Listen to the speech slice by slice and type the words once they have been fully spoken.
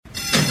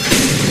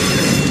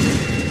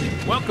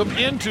Welcome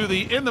into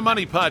the In the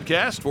Money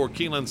podcast for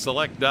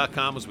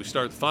KeenelandSelect.com as we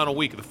start the final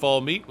week of the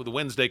fall meet with the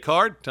Wednesday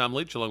card. Tom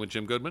Leach along with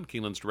Jim Goodman,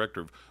 Keeneland's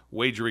Director of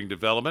Wagering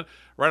Development.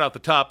 Right off the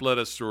top, let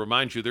us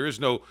remind you there is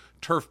no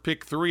Turf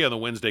Pick 3 on the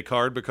Wednesday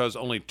card because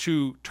only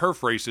 2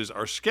 turf races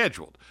are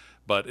scheduled.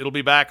 But it'll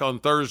be back on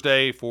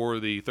Thursday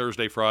for the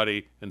Thursday,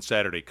 Friday, and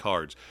Saturday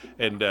cards.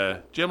 And,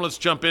 Jim, let's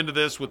jump into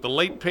this with the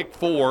late Pick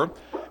 4.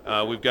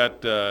 We've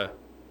got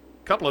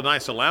couple of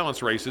nice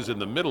allowance races in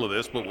the middle of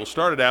this, but we'll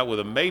start it out with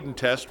a maiden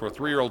test for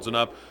 3-year-olds and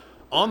up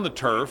on the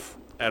turf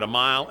at 1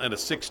 mile and a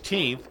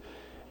 16th.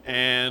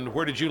 And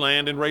where did you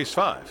land in race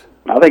 5?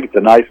 I think it's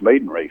a nice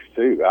maiden race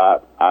too.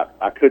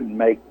 I couldn't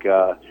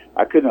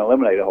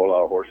eliminate a whole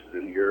lot of horses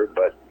in here,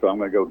 but so I'm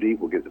going to go deep.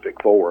 We'll get the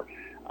pick 4.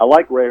 I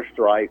like Rare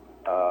Stripe,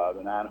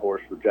 the 9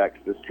 horse for Jack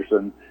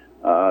Sisterson.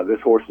 This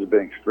horse has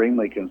been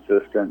extremely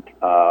consistent.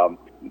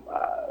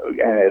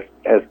 And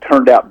has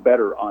turned out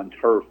better on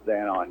turf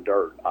than on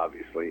dirt,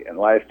 obviously. In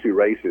the last 2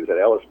 races at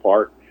Ellis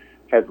Park,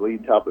 had the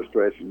lead top of the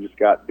stretch and just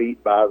got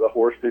beat by the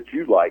horse that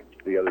you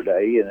liked the other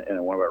day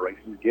in one of our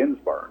races,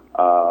 Ginsburg.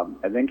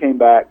 And then came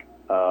back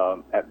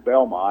at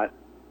Belmont,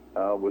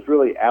 was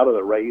really out of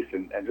the race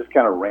and just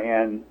kind of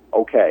ran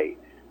okay.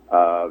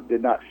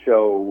 Did not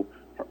show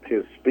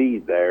his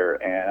speed there,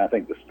 and I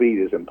think the speed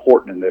is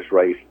important in this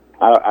race.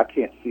 I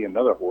can't see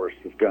another horse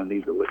that's going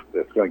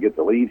to get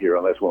the lead here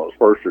unless one of those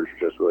firsters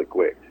are just really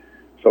quick.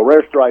 So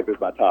Rare Stripe is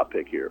my top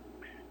pick here.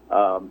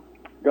 Going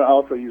to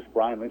also use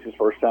Brian Lynch's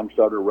first-time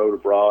starter, Rode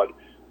Abroad,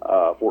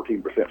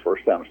 14%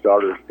 first-time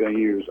starters. Going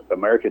to use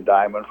American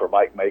Diamond for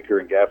Mike Maker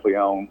and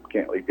Gaffleone.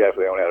 Can't leave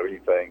Gaffleone out of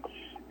anything.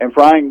 And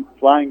Flying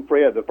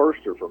Fred, the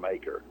firster for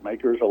Maker.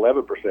 Maker's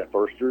 11%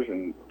 firsters,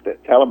 and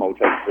Talamo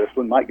takes this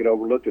one. Might get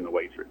overlooked in the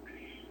wagering.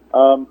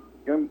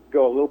 Going to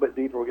go a little bit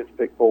deeper. We'll get to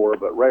pick 4,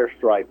 but Rare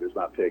Stripe is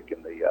my pick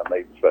in the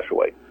maiden special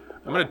weight.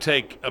 I'm going to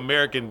take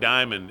American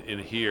Diamond in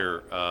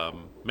here,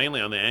 mainly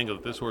on the angle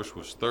that this horse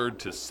was third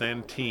to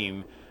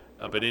Santine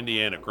up at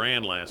Indiana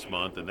Grand last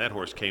month, and that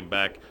horse came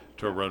back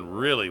to run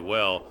really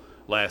well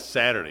last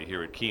Saturday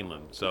here at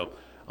Keeneland. So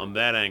on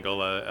that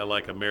angle, I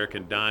like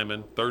American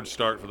Diamond. Third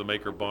start for the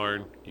Maker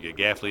Barn. You get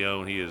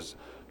Gaffleone. He is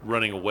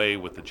running away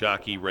with the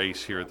jockey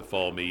race here at the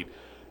fall meet.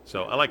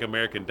 So I like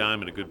American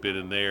Diamond a good bit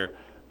in there.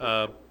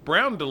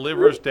 Brown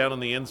Delivers down on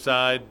the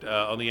inside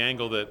on the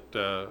angle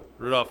that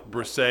Rudolph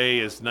Brisset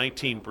is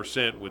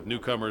 19% with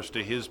newcomers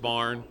to his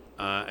barn.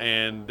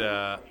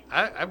 I've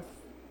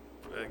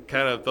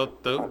kind of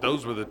thought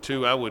those were the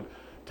 2 I would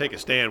take a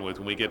stand with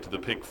when we get to the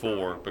pick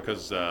 4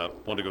 because I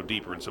want to go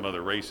deeper in some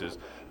other races.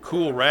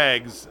 Cool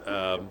Rags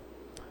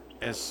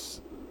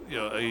has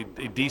a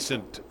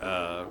decent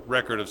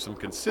record of some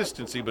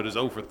consistency, but is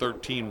 0 for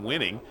 13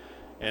 winning.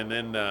 And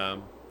then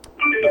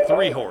the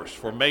 3 horse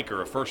for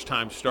Maker, a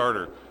first-time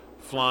starter,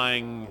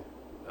 Flying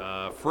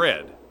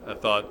Fred. I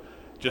thought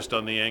just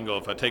on the angle,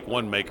 if I take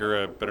one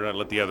Maker, I better not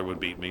let the other one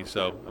beat me.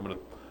 So I'm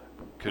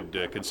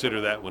could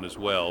consider that one as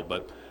well.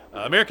 But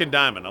American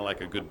Diamond, I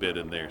like a good bit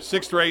in there.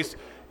 6th race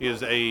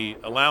is a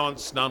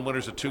allowance,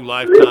 non-winners of 2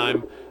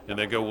 lifetime, and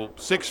they go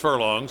 6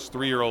 furlongs,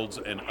 3-year-olds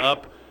and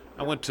up.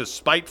 I went to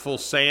Spiteful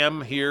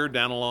Sam here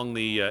down along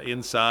the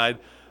inside.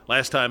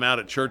 Last time out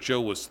at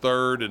Churchill was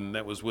 3rd, and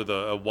that was with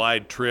a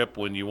wide trip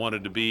when you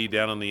wanted to be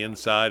down on the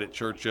inside at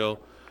Churchill.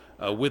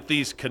 With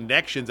these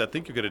connections, I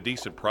think you get a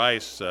decent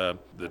price. The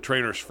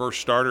trainer's first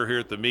starter here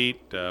at the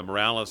meet,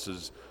 Morales,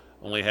 has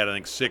only had, I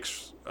think,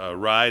 6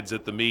 rides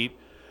at the meet.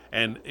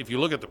 And if you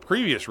look at the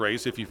previous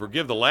race, if you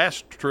forgive the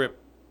last trip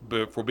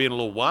for being a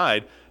little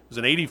wide, it was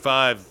an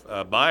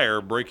 85 buyer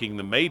breaking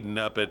the maiden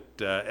up at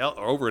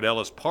over at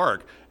Ellis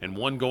Park and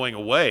one going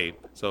away.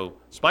 So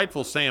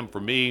Spiteful Sam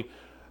for me.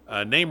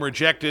 Name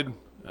Rejected,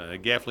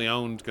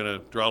 Gaffleone's going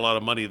to draw a lot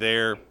of money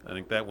there. I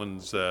think that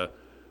one's you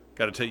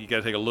got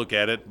to take a look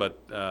at it, but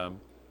I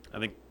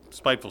think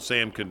Spiteful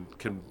Sam can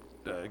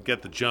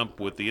get the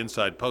jump with the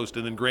inside post.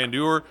 And then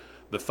Grandeur,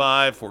 the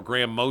 5 for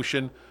Graham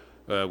Motion,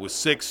 with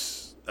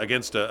 6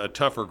 against a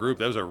tougher group.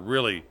 That was a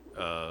really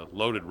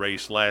loaded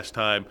race last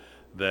time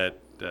that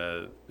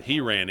he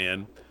ran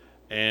in.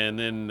 And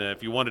then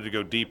if you wanted to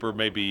go deeper,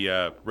 maybe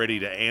Ready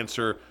to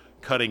Answer,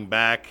 Cutting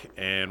Back,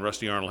 and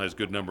Rusty Arnold has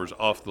good numbers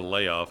off the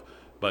layoff.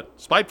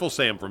 But Spiteful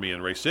Sam for me in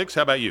race 6.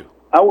 How about you?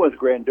 I was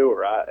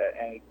Grandeur,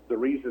 and the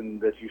reason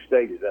that you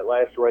stated that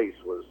last race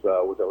was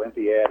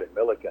Olympiad and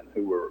Milliken,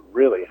 who were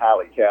really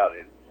highly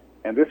touted.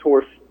 And this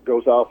horse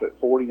goes off at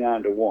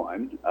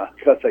 49-1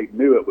 because they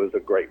knew it was a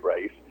great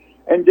race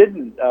and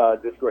didn't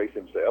disgrace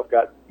himself.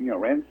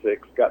 Ran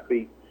 6, got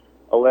beat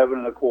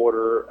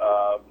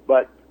 11.25,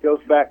 but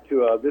goes back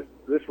to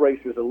this race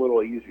is a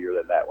little easier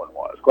than that one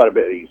was, quite a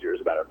bit easier as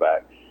a matter of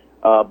fact.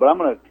 But I'm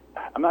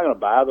not gonna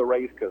buy the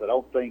race because I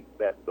don't think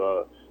that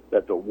the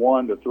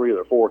 1, the 3, or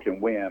the 4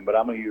 can win. But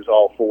I'm gonna use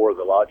all 4 of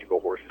the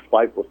logical horses.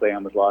 Spiteful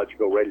Sam is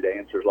logical, Ready to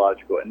Answer is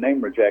logical, and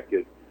Name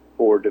Rejected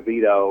for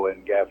DeVito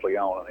and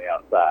Gaffleone on the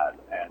outside.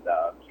 And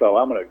so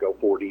I'm gonna go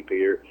 4 deep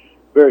here.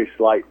 Very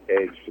slight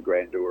edge to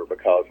Grandeur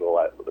because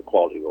of the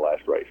quality of the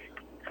last race.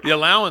 The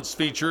allowance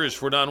feature is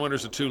for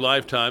non-winners of 2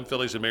 lifetime.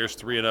 Fillies and mares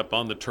 3 and up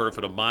on the turf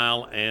at 1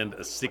 mile and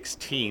a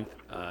 16th.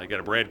 Got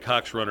a Brad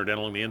Cox runner down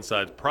along the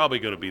inside. Probably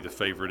going to be the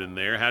favorite in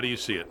there. How do you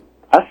see it?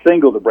 I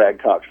single the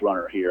Brad Cox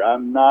runner here.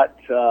 I'm not.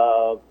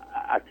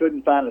 I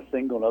couldn't find a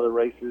single in other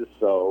races,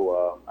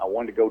 so I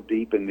wanted to go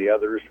deep in the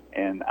others.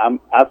 And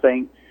I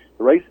think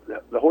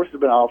the horse has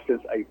been off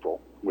since April,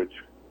 which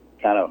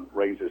kind of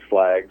raises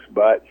flags.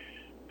 But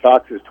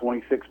Cox is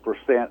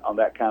 26% on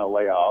that kind of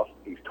layoff.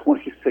 He's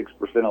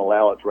 26%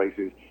 allowance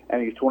races,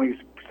 and he's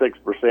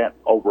 26%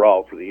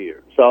 overall for the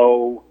year.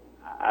 So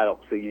I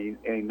don't see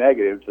any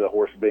negative to the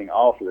horse being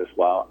off for this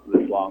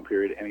long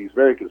period, and he's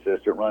very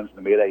consistent. Runs in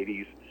the mid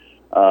 80s.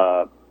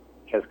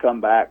 Has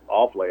come back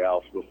off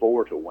layoffs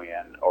before to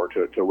win or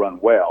to run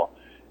well.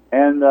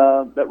 And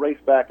that race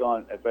back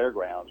at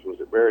Fairgrounds was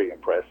very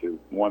impressive.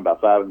 Won by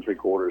 5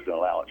 3/4 in an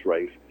allowance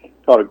race.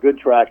 Caught a good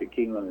track at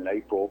Keeneland in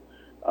April.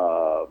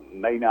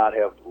 May not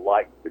have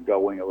liked the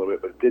going a little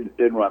bit, but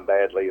didn't run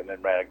badly, and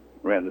then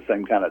ran the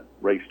same kind of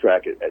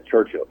racetrack at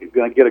Churchill. He's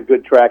going to get a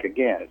good track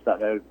again. It's not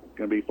going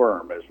to be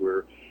firm as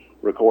we're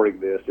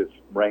recording this. It's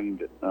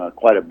rained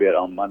quite a bit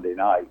on Monday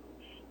night.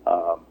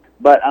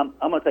 But I'm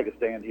going to take a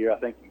stand here. I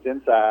think he's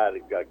inside.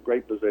 He's got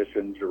great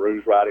position.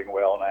 Giroux's riding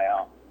well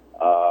now.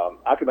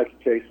 I could make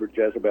a case for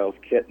Jezebel's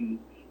Kitten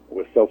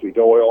with Sophie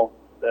Doyle.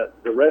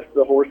 The rest of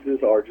the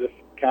horses are just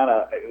kind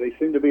of, they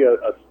seem to be a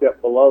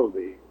step below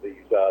these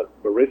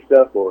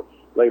Barista for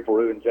Le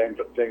Peru and James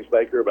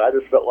Baker, but I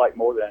just felt like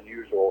More Than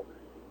Unusual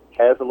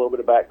has a little bit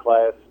of back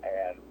class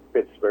and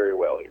fits very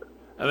well here.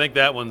 I think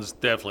that one's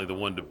definitely the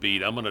one to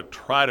beat. I'm going to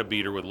try to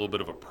beat her with a little bit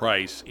of a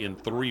price in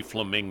 3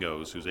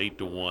 Flamingos, who's 8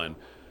 to 1.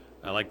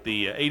 I like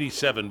the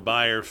 87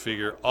 buyer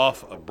figure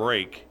off a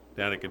break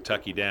down at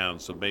Kentucky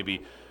Downs, so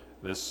maybe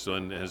this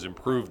one has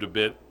improved a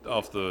bit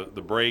off the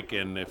break,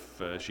 and if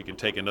she can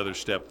take another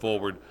step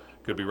forward,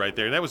 could be right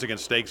there. And that was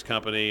against Stakes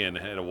Company and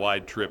had a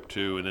wide trip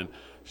too, and then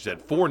she's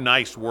had 4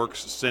 nice works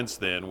since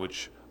then,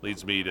 which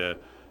leads me to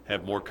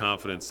have more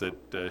confidence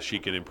that she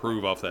can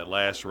improve off that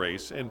last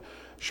race. And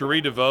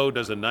Cherie DeVoe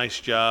does a nice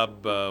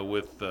job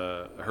with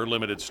her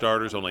limited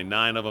starters, only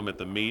 9 of them at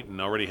the meet,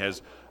 and already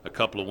has a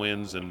couple of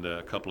wins and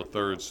a couple of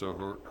thirds,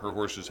 so her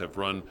horses have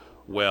run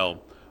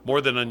well.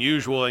 More Than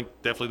Unusual, I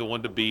think definitely the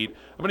one to beat.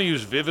 I'm going to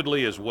use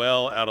Vividly as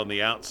well out on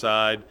the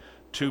outside.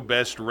 2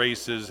 best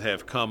races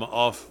have come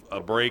off a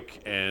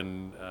break,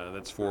 and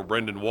that's for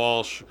Brendan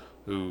Walsh,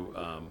 who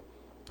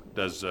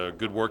does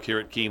good work here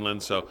at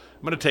Keeneland. So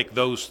I'm going to take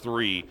those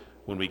 3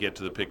 when we get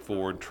to the pick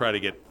 4 and try to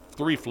get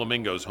 3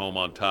 Flamingos home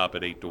on top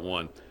at 8 to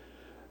 1.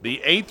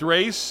 The 8th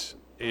race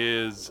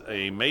is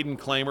a maiden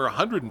claimer,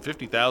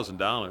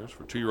 $150,000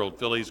 for 2-year-old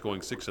fillies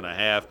going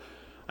 6.5.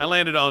 I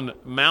landed on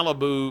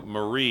Malibu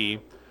Marie.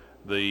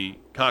 The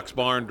Cox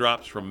Barn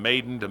drops from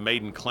maiden to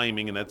maiden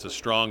claiming, and that's a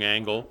strong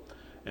angle.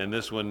 And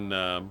this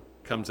one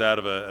comes out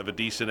of a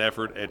decent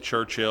effort at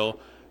Churchill.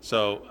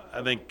 So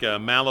I think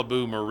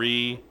Malibu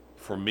Marie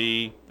for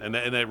me, and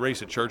that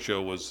race at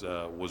Churchill was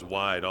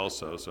wide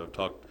also. So I've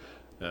talked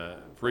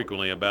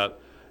frequently about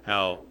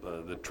how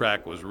the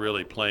track was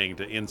really playing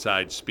to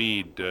inside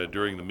speed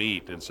during the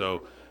meet, and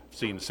so I've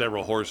seen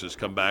several horses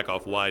come back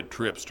off wide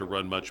trips to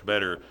run much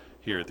better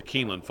here at the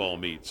Keeneland Fall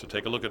Meet. So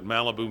take a look at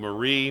Malibu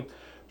Marie.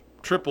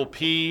 Triple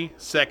P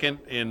second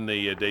in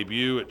the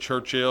debut at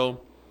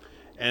Churchill,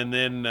 and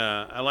then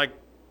I like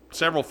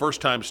several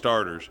first-time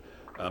starters.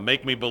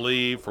 Make Me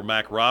Believe for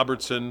Mac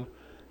Robertson.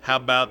 How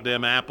About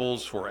Them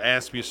Apples for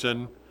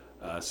Asmussen.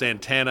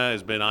 Santana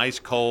has been ice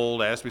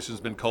cold.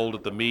 Asmussen's been cold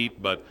at the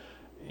meet, but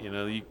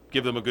you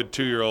give them a good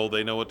 2-year-old,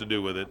 they know what to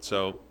do with it.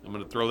 So I'm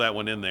going to throw that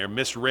one in there.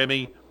 Miss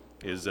Remy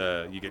is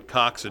you get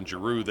Cox and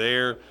Giroux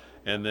there,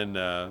 and then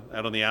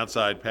out on the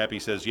outside, Pappy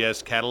Says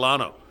Yes,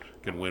 Catalano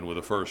can win with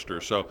a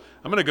firster. So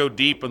I'm going to go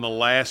deep in the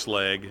last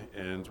leg,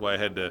 and that's why I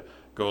had to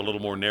go a little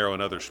more narrow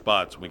in other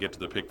spots when we get to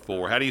the pick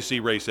 4. How do you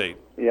see race 8?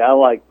 Yeah, I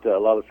liked a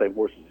lot of the same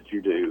horses that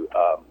you do.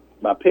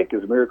 My pick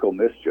is Miracle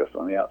Mischief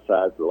on the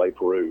outside for Le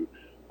Peru.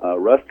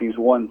 Rusty's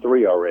won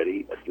 3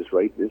 already at this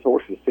race. His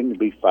horses seem to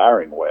be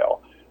firing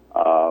well.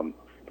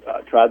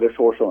 Tried this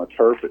horse on a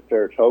turf at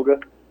Saratoga.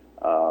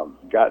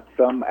 Got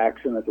some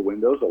action at the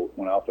windows.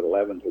 Went off at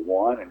 11 to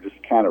 1 and just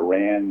kind of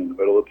ran in the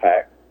middle of the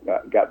pack.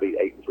 Got beat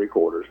 8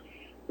 3/4.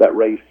 That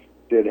race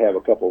did have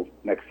a couple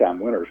next time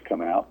winners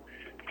come out,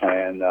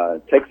 and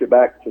takes it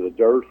back to the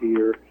dirt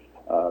here.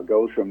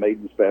 Goes from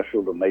maiden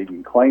special to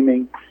maiden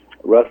claiming.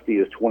 Rusty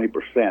is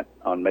 20%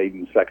 on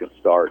maiden second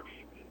starts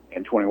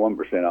and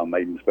 21% on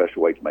maiden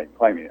special weight to maiden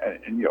claiming.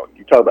 And you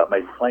talk about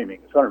maiden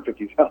claiming, it's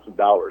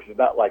 $150,000. It's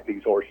not like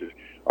these horses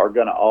are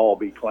going to all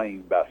be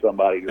claimed by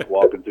somebody who's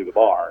walking through the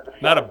barn.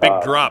 Not a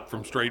big drop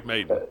from straight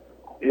maiden.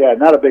 Yeah,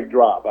 not a big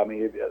drop. I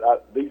mean,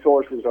 these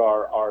horses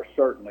are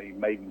certainly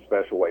maiden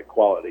special weight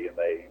quality, and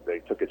they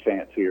took a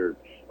chance here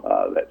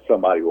that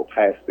somebody will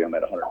pass them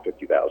at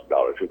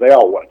 $150,000 because they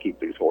all want to keep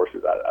these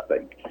horses, I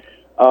think.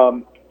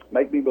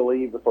 Make Me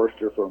Believe, the first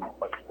year from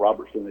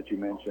Robertson that you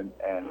mentioned,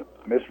 and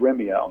Miss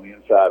Remia on the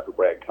inside for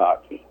Brad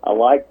Cox. I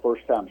like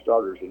first-time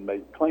starters in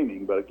maiden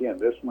claiming, but again,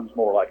 this one's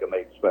more like a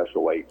maiden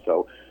special weight.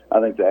 So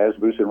I think the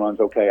Asmussen run's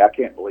okay. I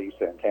can't believe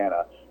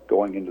Santana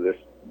going into this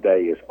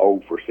day is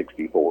 0 for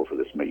 64 for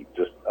this meet.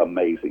 Just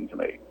amazing to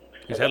me.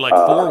 He's had like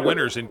 4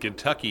 winners in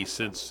Kentucky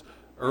since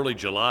early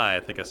July. I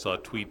think I saw a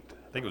tweet.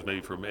 I think it was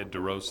maybe from Ed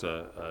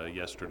DeRosa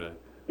yesterday.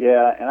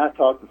 Yeah, and I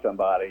talked to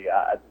somebody.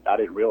 I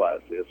didn't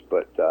realize this,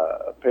 but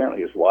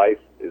apparently his wife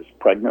is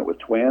pregnant with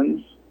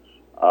twins.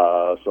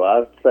 So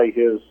I'd say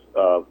his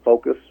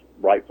focus,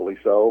 rightfully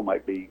so,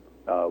 might be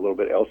a little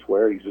bit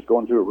elsewhere. He's just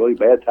going through a really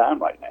bad time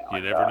right now.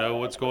 You never know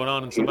what's going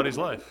on in somebody's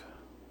life.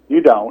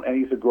 You don't, and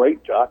he's a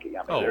great jockey.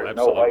 I mean, there's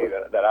absolutely. no way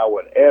that I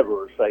would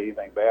ever say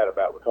anything bad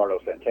about Ricardo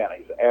Santana.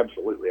 He's an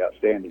absolutely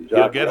outstanding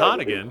jockey. He'll get hot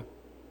again.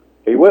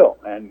 He will,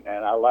 and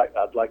I'd like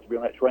to be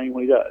on that train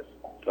when he does.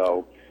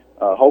 So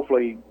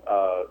hopefully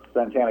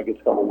Santana gets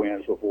a couple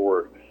wins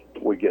before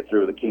we get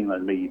through the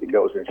Keeneland meet and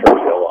goes in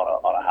Churchill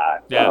on a high.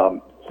 Yeah,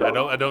 I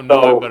don't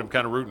know him, but I'm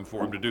kind of rooting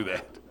for him to do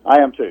that. I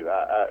am too.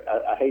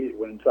 I hate it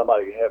when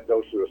somebody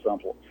goes through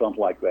something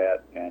like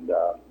that, and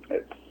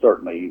it's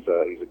certainly he's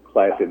a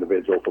class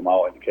individual from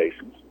all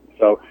indications.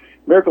 So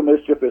Miracle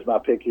Mischief is my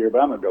pick here,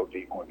 but I'm going to go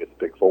deep when we get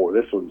to pick 4.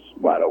 This one's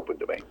wide open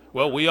to me.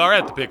 Well, we are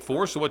at the pick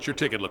 4, so what's your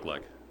ticket look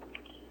like?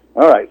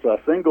 All right, so I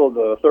singled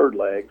the third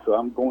leg, so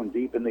I'm going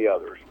deep in the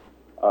others.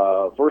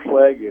 First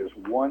leg is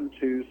 1,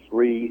 2,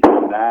 3,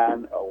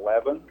 9,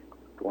 11.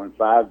 Going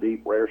 5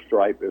 deep. Rare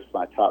Stripe is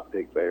my top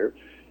pick there.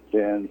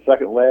 Then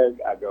second leg,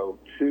 I go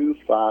 2,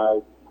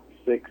 5,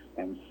 6,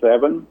 and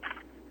 7.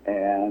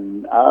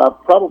 And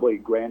probably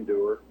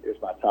Grandeur is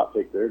my top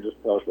pick there just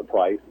because of the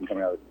price and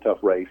coming out of a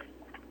tough race.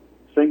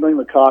 Singling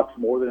the Cox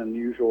more than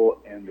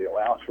unusual in the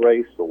allowance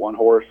race for one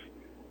horse.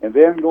 And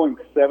then going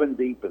 7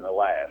 deep in the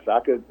last. I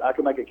could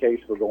make a case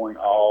for going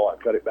all. I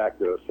cut it back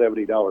to a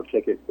 $70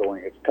 ticket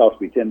going. It's cost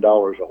me $10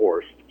 a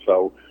horse.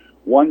 So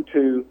 1,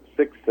 2,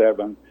 6,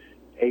 7,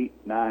 8,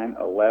 9,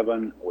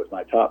 11, with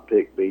my top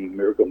pick being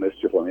Miracle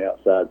Mischief on the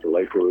outside for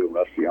Lake Peru and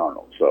Rusty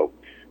Arnold. So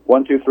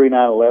 1, 2, 3,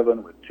 9,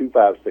 11 with 2,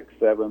 5, 6,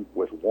 7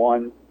 with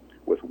 1,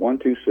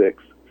 2,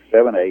 6,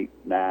 7, 8,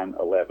 9,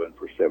 11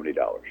 for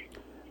 $70.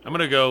 I'm going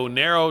to go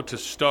narrow to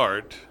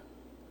start,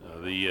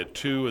 the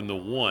 2 and the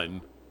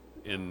 1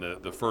 in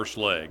the first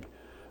leg,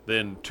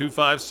 then 2,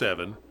 5,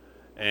 7,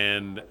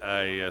 and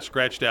I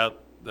scratched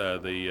out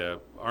the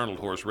Arnold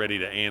horse Ready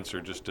to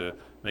Answer just to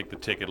make the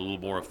ticket a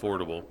little more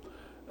affordable.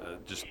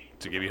 Just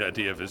to give you an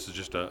idea, if this is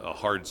just a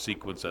hard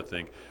sequence, I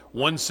think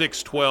 1,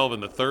 6, 12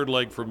 in the third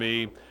leg for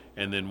me,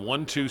 and then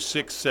 1, 2,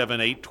 6, 7,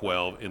 8,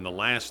 12 in the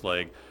last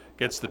leg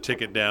gets the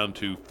ticket down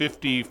to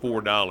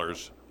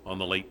 $54 on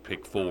the late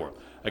pick 4.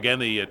 Again,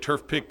 the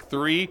turf pick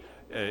 3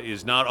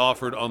 is not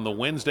offered on the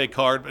Wednesday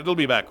card, but it'll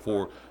be back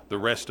for the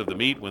rest of the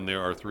meet when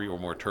there are 3 or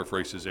more turf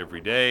races every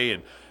day,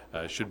 and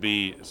should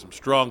be some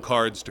strong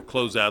cards to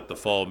close out the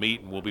fall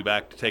meet, and we'll be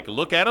back to take a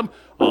look at them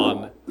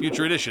on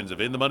future editions of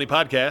In the Money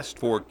Podcast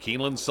for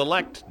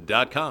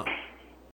KeenelandSelect.com.